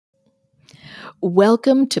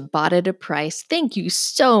Welcome to Bought at a Price. Thank you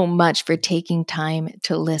so much for taking time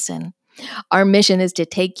to listen. Our mission is to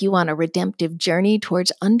take you on a redemptive journey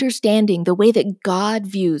towards understanding the way that God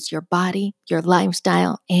views your body, your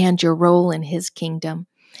lifestyle, and your role in His kingdom.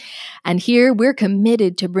 And here we're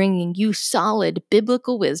committed to bringing you solid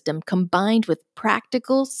biblical wisdom combined with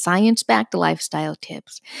practical, science backed lifestyle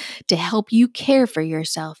tips to help you care for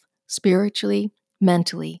yourself spiritually,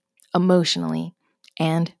 mentally, emotionally,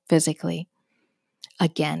 and physically.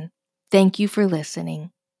 Again, thank you for listening.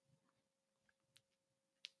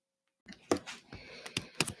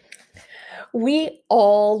 We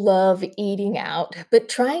all love eating out, but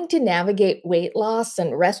trying to navigate weight loss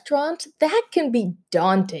and restaurants, that can be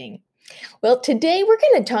daunting. Well, today we're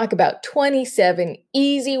going to talk about 27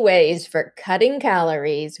 easy ways for cutting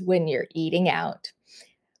calories when you're eating out.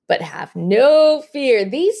 But have no fear,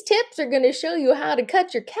 these tips are going to show you how to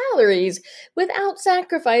cut your calories without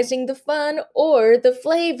sacrificing the fun or the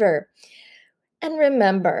flavor. And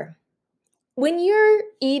remember, when you're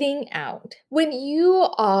eating out, when you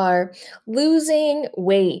are losing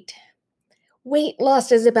weight, weight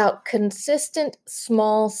loss is about consistent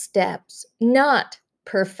small steps, not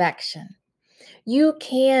perfection. You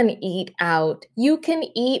can eat out. You can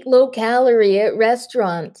eat low calorie at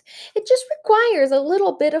restaurants. It just requires a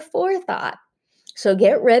little bit of forethought. So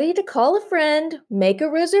get ready to call a friend, make a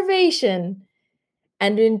reservation,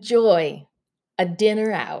 and enjoy a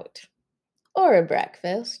dinner out, or a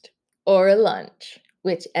breakfast, or a lunch,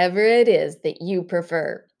 whichever it is that you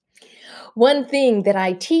prefer. One thing that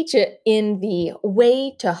I teach in the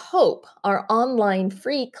Way to Hope, our online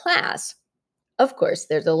free class, of course,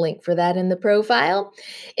 there's a link for that in the profile,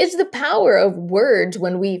 is the power of words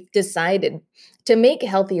when we've decided to make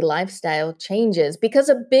healthy lifestyle changes, because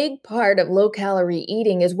a big part of low-calorie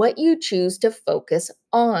eating is what you choose to focus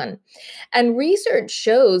on. And research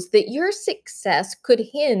shows that your success could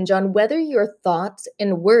hinge on whether your thoughts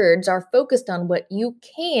and words are focused on what you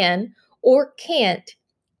can or can't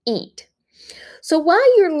eat. So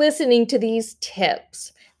while you're listening to these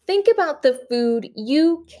tips, think about the food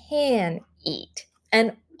you can eat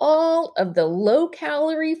and all of the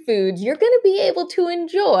low-calorie foods you're going to be able to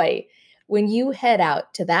enjoy when you head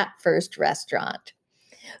out to that first restaurant.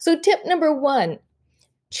 So tip number 1,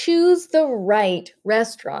 choose the right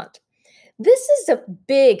restaurant. This is the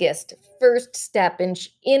biggest first step in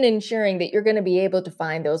ensuring that you're going to be able to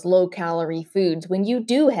find those low-calorie foods when you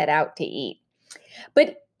do head out to eat.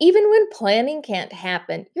 But even when planning can't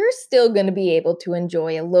happen, you're still going to be able to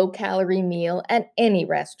enjoy a low-calorie meal at any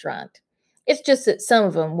restaurant. It's just that some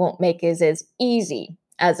of them won't make it as easy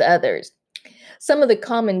as others. Some of the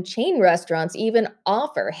common chain restaurants even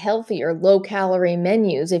offer healthier low-calorie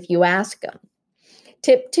menus if you ask them.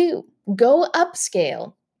 Tip 2, go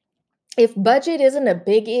upscale. If budget isn't a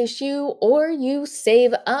big issue or you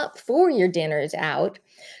save up for your dinners out,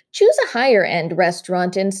 choose a higher end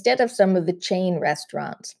restaurant instead of some of the chain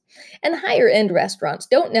restaurants. And higher end restaurants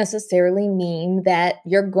don't necessarily mean that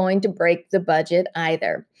you're going to break the budget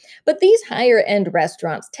either. But these higher end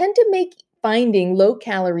restaurants tend to make finding low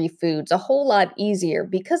calorie foods a whole lot easier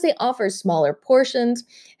because they offer smaller portions,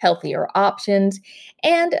 healthier options,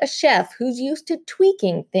 and a chef who's used to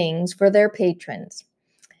tweaking things for their patrons.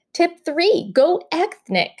 Tip 3, go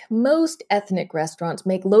ethnic. Most ethnic restaurants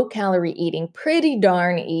make low-calorie eating pretty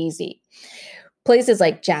darn easy. Places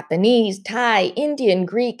like Japanese, Thai, Indian,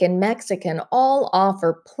 Greek, and Mexican all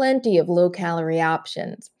offer plenty of low-calorie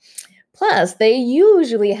options. Plus, they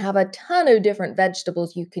usually have a ton of different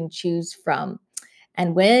vegetables you can choose from.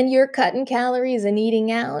 And when you're cutting calories and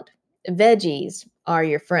eating out, veggies are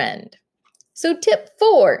your friend. So tip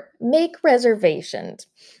 4, make reservations.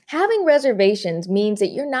 Having reservations means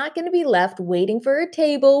that you're not going to be left waiting for a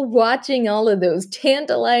table, watching all of those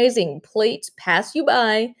tantalizing plates pass you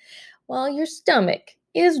by while your stomach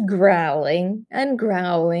is growling and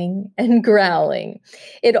growling and growling.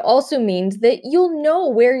 It also means that you'll know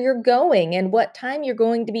where you're going and what time you're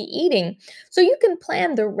going to be eating, so you can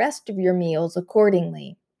plan the rest of your meals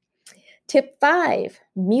accordingly. Tip 5,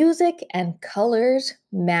 music and colors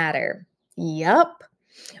matter. Yup.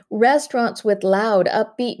 Restaurants with loud,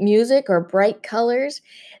 upbeat music or bright colors,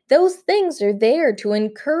 those things are there to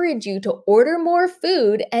encourage you to order more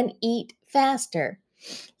food and eat faster.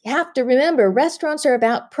 You have to remember, restaurants are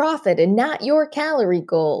about profit and not your calorie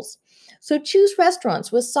goals. So choose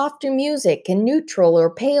restaurants with softer music and neutral or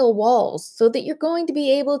pale walls so that you're going to be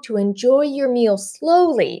able to enjoy your meal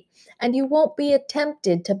slowly and you won't be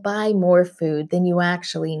tempted to buy more food than you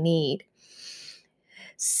actually need.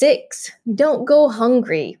 6, don't go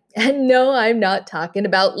hungry. And no, I'm not talking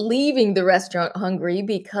about leaving the restaurant hungry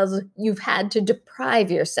because you've had to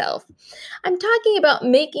deprive yourself. I'm talking about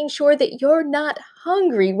making sure that you're not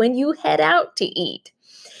hungry when you head out to eat.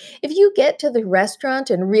 If you get to the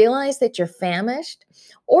restaurant and realize that you're famished,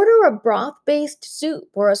 order a broth based soup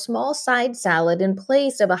or a small side salad in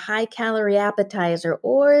place of a high calorie appetizer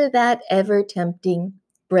or that ever tempting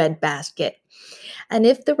bread basket. And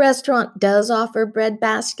if the restaurant does offer bread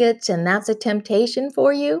baskets and that's a temptation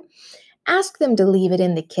for you, ask them to leave it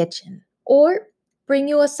in the kitchen or bring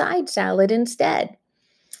you a side salad instead.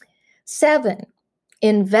 7,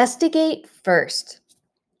 investigate first.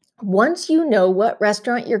 Once you know what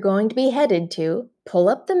restaurant you're going to be headed to, pull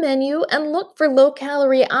up the menu and look for low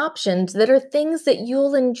calorie options that are things that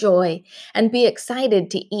you'll enjoy and be excited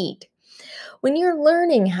to eat. When you're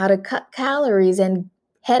learning how to cut calories and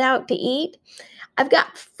head out to eat, I've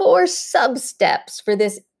got 4 sub steps for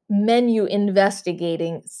this menu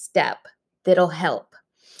investigating step that'll help.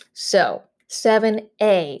 So,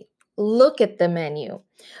 7A, look at the menu.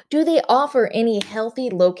 Do they offer any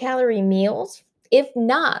healthy low calorie meals? If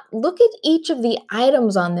not, look at each of the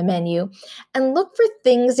items on the menu and look for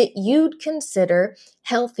things that you'd consider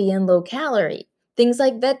healthy and low calorie. Things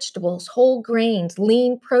like vegetables, whole grains,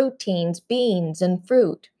 lean proteins, beans, and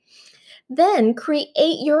fruit. Then create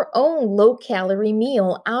your own low calorie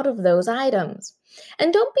meal out of those items.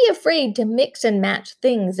 And don't be afraid to mix and match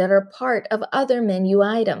things that are part of other menu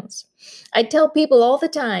items. I tell people all the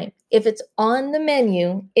time, if it's on the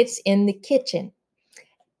menu, it's in the kitchen.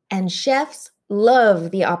 And chefs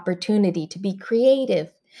love the opportunity to be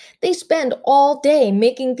creative. They spend all day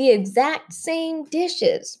making the exact same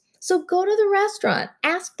dishes. So go to the restaurant,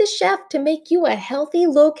 ask the chef to make you a healthy,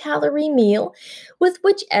 low calorie meal with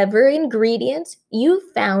whichever ingredients you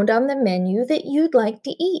found on the menu that you'd like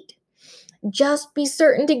to eat. Just be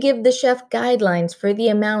certain to give the chef guidelines for the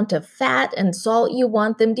amount of fat and salt you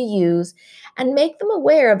want them to use and make them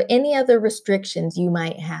aware of any other restrictions you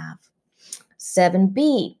might have.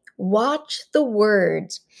 7B, watch the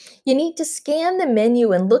words. You need to scan the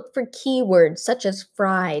menu and look for keywords such as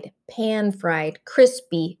fried, pan-fried,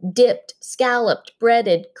 crispy, dipped, scalloped,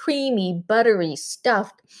 breaded, creamy, buttery,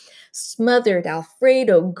 stuffed, smothered,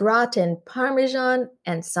 Alfredo, gratin, Parmesan,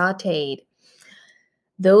 and sauteed.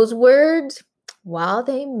 Those words, while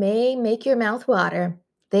they may make your mouth water,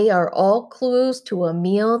 they are all clues to a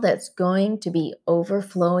meal that's going to be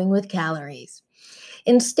overflowing with calories.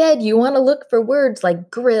 Instead, you want to look for words like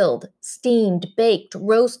grilled, steamed, baked,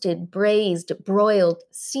 roasted, braised, broiled,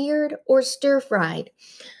 seared, or stir-fried.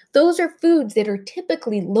 Those are foods that are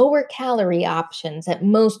typically lower calorie options at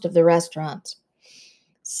most of the restaurants.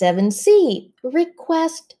 7C,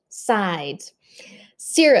 request sides.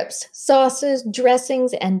 Syrups, sauces,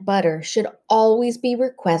 dressings, and butter should always be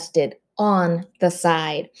requested on the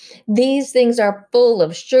side. These things are full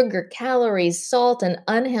of sugar, calories, salt, and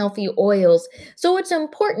unhealthy oils, so it's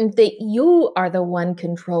important that you are the one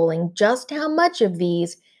controlling just how much of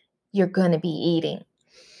these you're going to be eating.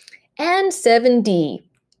 And 7D,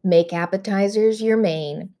 make appetizers your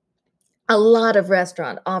main. A lot of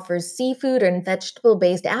restaurant offers seafood and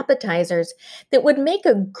vegetable-based appetizers that would make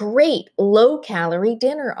a great low-calorie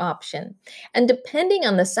dinner option. And depending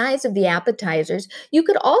on the size of the appetizers, you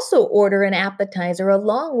could also order an appetizer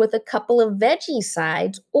along with a couple of veggie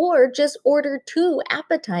sides or just order 2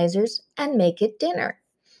 appetizers and make it dinner.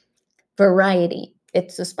 Variety.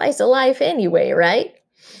 It's the spice of life anyway, right?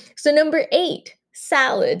 So number 8,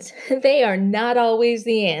 salads. They are not always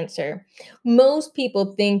the answer. Most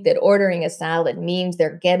people think that ordering a salad means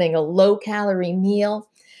they're getting a low-calorie meal,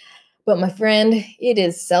 but my friend, it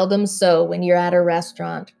is seldom so when you're at a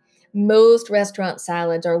restaurant. Most restaurant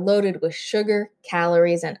salads are loaded with sugar,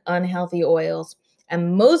 calories, and unhealthy oils.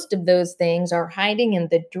 And most of those things are hiding in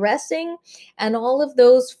the dressing and all of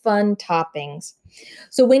those fun toppings.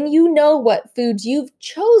 So when you know what foods you've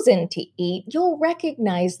chosen to eat, you'll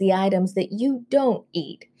recognize the items that you don't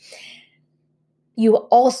eat. You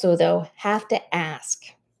also, though, have to ask.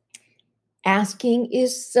 Asking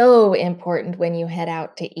is so important when you head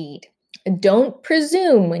out to eat. Don't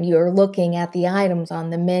presume when you're looking at the items on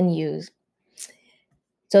the menus.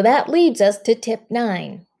 So that leads us to tip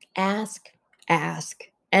 9. Ask,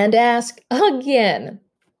 and ask again.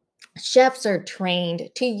 Chefs are trained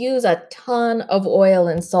to use a ton of oil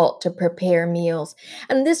and salt to prepare meals,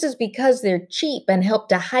 and this is because they're cheap and help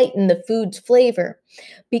to heighten the food's flavor.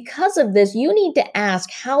 Because of this, you need to ask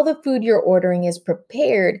how the food you're ordering is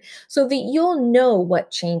prepared so that you'll know what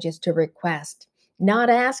changes to request. Not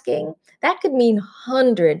asking, that could mean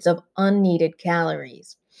hundreds of unneeded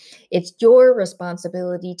calories. It's your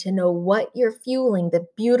responsibility to know what you're fueling the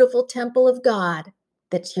beautiful temple of God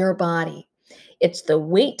that's your body. It's the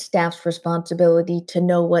wait staff's responsibility to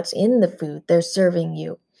know what's in the food they're serving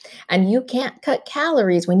you. And you can't cut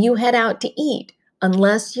calories when you head out to eat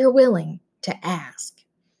unless you're willing to ask.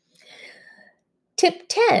 Tip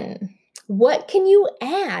 10, what can you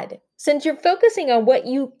add? Since you're focusing on what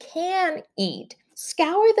you can eat,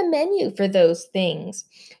 scour the menu for those things.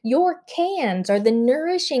 Your cans are the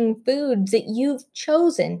nourishing foods that you've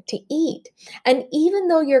chosen to eat. And even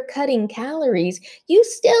though you're cutting calories, you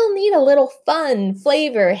still need a little fun,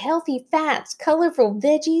 flavor, healthy fats, colorful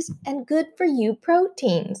veggies, and good for you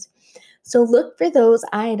proteins. So look for those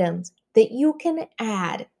items that you can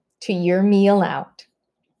add to your meal out.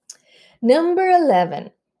 Number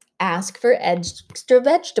 11, ask for extra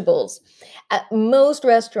vegetables. At most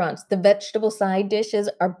restaurants, the vegetable side dishes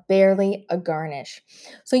are barely a garnish.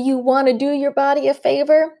 So you want to do your body a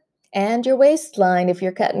favor and your waistline if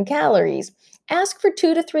you're cutting calories. Ask for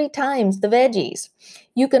 2 to 3 times the veggies.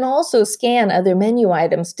 You can also scan other menu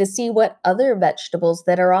items to see what other vegetables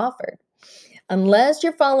that are offered. Unless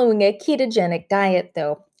you're following a ketogenic diet,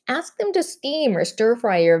 though, ask them to steam or stir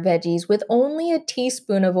fry your veggies with only a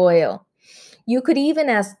teaspoon of oil. You could even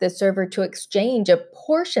ask the server to exchange a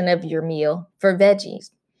portion of your meal for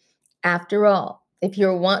veggies. After all, if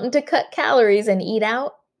you're wanting to cut calories and eat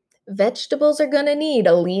out, vegetables are going to need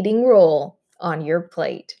a leading role on your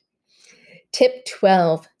plate. Tip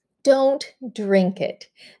 12, don't drink it.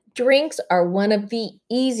 Drinks are one of the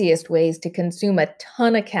easiest ways to consume a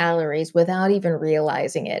ton of calories without even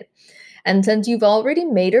realizing it. And since you've already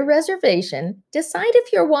made a reservation, decide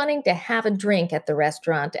if you're wanting to have a drink at the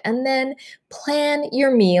restaurant and then plan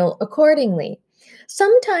your meal accordingly.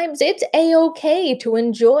 Sometimes it's a-okay to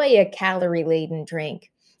enjoy a calorie-laden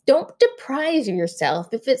drink. Don't deprive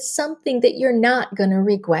yourself if it's something that you're not going to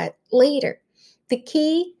regret later. The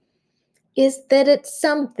key is that it's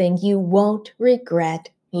something you won't regret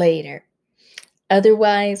later.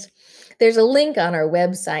 Otherwise, there's a link on our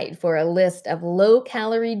website for a list of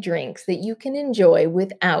low-calorie drinks that you can enjoy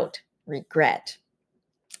without regret.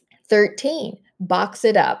 13, box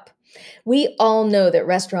it up. We all know that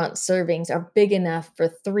restaurant servings are big enough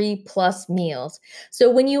for 3+ meals.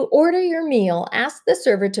 So when you order your meal, ask the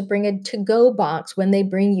server to bring a to-go box when they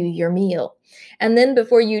bring you your meal. And then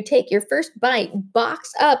before you take your first bite,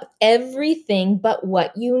 box up everything but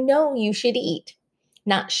what you know you should eat.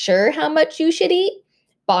 Not sure how much you should eat?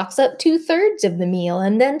 Box up 2/3 of the meal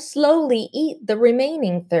and then slowly eat the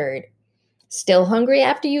remaining third. Still hungry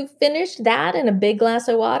after you've finished that and a big glass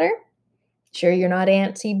of water? Sure you're not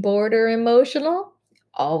antsy, bored, or emotional?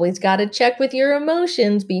 Always got to check with your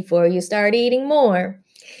emotions before you start eating more.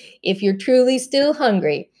 If you're truly still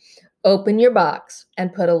hungry, open your box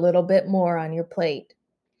and put a little bit more on your plate.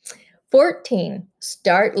 14,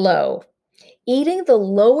 start low. Eating the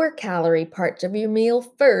lower calorie parts of your meal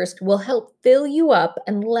first will help fill you up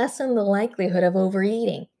and lessen the likelihood of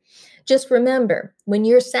overeating. Just remember, when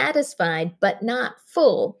you're satisfied but not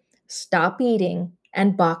full, stop eating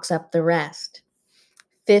and box up the rest.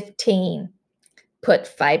 15, put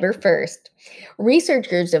fiber first.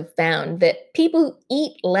 Researchers have found that people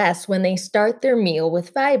eat less when they start their meal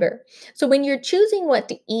with fiber. So when you're choosing what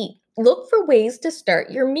to eat, look for ways to start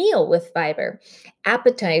your meal with fiber.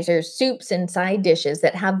 Appetizers, soups, and side dishes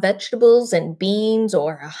that have vegetables and beans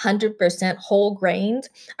or 100% whole grains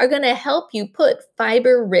are going to help you put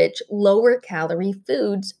fiber-rich, lower-calorie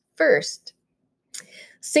foods first.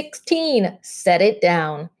 16, set it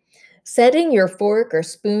down. Setting your fork or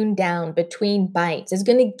spoon down between bites is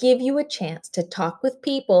going to give you a chance to talk with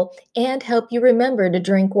people and help you remember to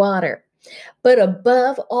drink water. But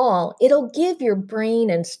above all, it'll give your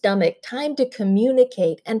brain and stomach time to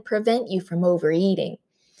communicate and prevent you from overeating.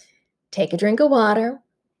 Take a drink of water,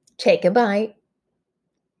 take a bite,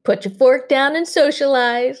 put your fork down and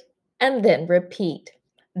socialize, and then repeat.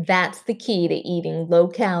 That's the key to eating low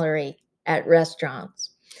calorie at restaurants.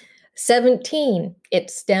 17, it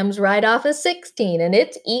stems right off of 16, and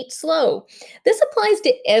it's eat slow. This applies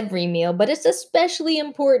to every meal, but it's especially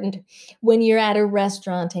important when you're at a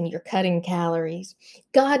restaurant and you're cutting calories.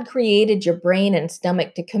 God created your brain and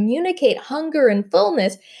stomach to communicate hunger and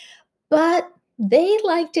fullness, but they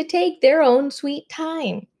like to take their own sweet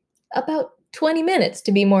time, about 20 minutes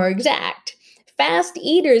to be more exact. Fast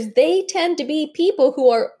eaters, they tend to be people who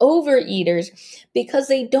are overeaters because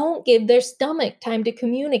they don't give their stomach time to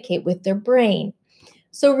communicate with their brain.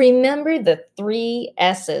 So remember the 3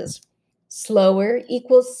 S's. Slower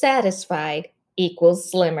equals satisfied equals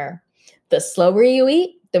slimmer. The slower you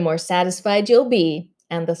eat, the more satisfied you'll be,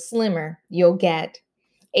 and the slimmer you'll get.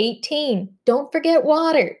 18, don't forget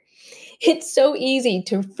water. It's so easy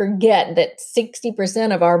to forget that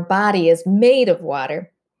 60% of our body is made of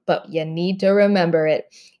water, but you need to remember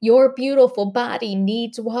it. Your beautiful body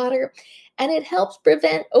needs water, and it helps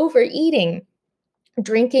prevent overeating.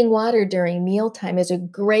 Drinking water during mealtime is a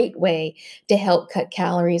great way to help cut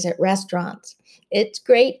calories at restaurants. It's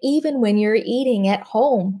great even when you're eating at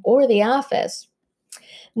home or the office.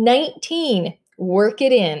 19, work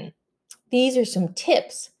it in. These are some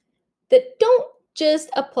tips that don't just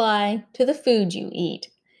apply to the food you eat.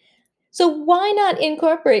 So, why not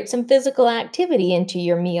incorporate some physical activity into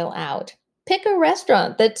your meal out? Pick a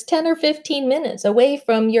restaurant that's 10 or 15 minutes away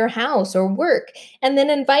from your house or work, and then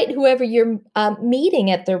invite whoever you're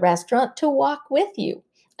meeting at the restaurant to walk with you.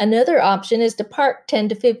 Another option is to park 10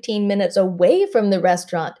 to 15 minutes away from the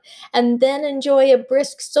restaurant and then enjoy a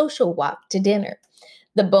brisk social walk to dinner.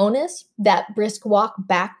 The bonus, that brisk walk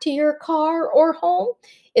back to your car or home,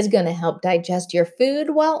 is going to help digest your food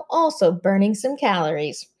while also burning some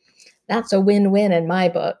calories. That's a win-win in my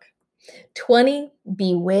book. 20,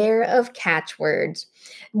 beware of catchwords.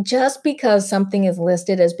 Just because something is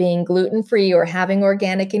listed as being gluten-free or having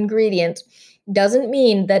organic ingredients doesn't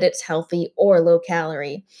mean that it's healthy or low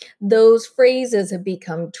calorie. Those phrases have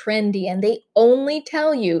become trendy and they only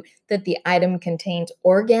tell you that the item contains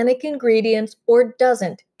organic ingredients or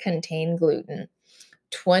doesn't contain gluten.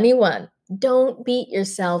 21, don't beat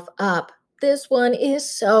yourself up. This one is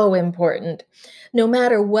so important. No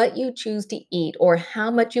matter what you choose to eat or how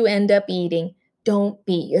much you end up eating, don't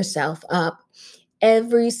beat yourself up.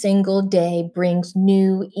 Every single day brings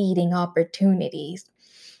new eating opportunities.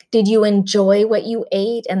 Did you enjoy what you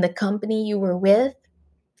ate and the company you were with?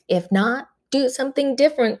 If not, do something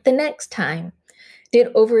different the next time.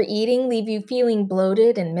 Did overeating leave you feeling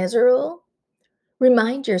bloated and miserable?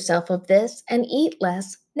 Remind yourself of this and eat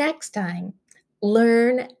less next time.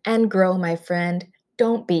 Learn and grow, my friend.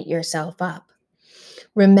 Don't beat yourself up.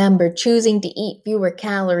 Remember, choosing to eat fewer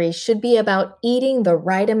calories should be about eating the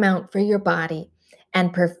right amount for your body.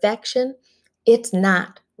 And perfection, it's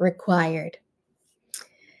not required.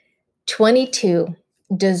 22,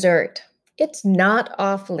 dessert. It's not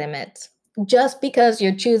off limits. Just because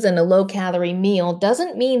you're choosing a low-calorie meal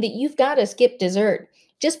doesn't mean that you've got to skip dessert.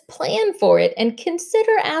 Just plan for it and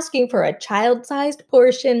consider asking for a child-sized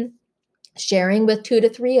portion, sharing with 2 to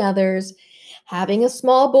 3 others, having a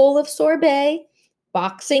small bowl of sorbet,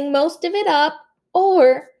 boxing most of it up,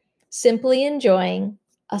 or simply enjoying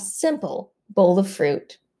a simple bowl of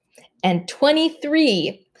fruit. And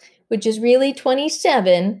 23, which is really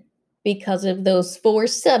 27 because of those 4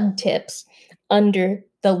 sub-tips under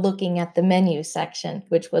the looking at the menu section,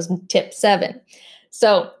 which was tip 7.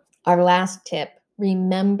 So, our last tip,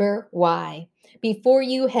 remember why. Before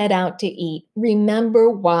you head out to eat, remember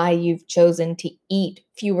why you've chosen to eat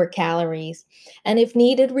fewer calories. And if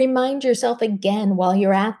needed, remind yourself again while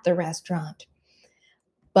you're at the restaurant.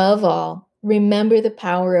 Above all, remember the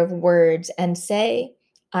power of words and say,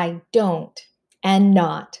 I don't, and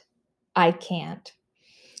not, I can't.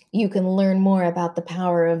 You can learn more about the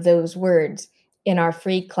power of those words in our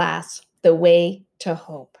free class, The Way to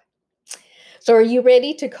Hope. So are you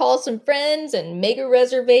ready to call some friends and make a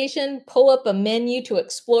reservation, pull up a menu to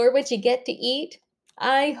explore what you get to eat?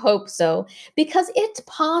 I hope so, because it's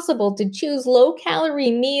possible to choose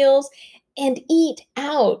low-calorie meals and eat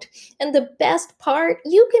out. And the best part,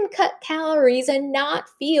 you can cut calories and not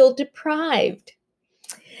feel deprived.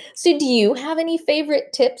 So do you have any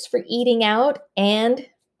favorite tips for eating out and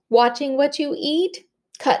watching what you eat?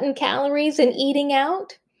 Cutting calories and eating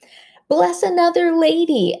out? Bless another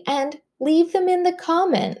lady and leave them in the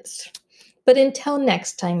comments. But until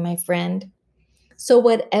next time, my friend, so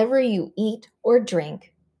whatever you eat or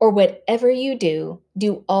drink, or whatever you do,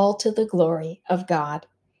 do all to the glory of God.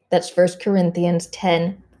 That's 1 Corinthians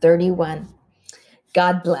 10:31.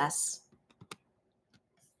 God bless.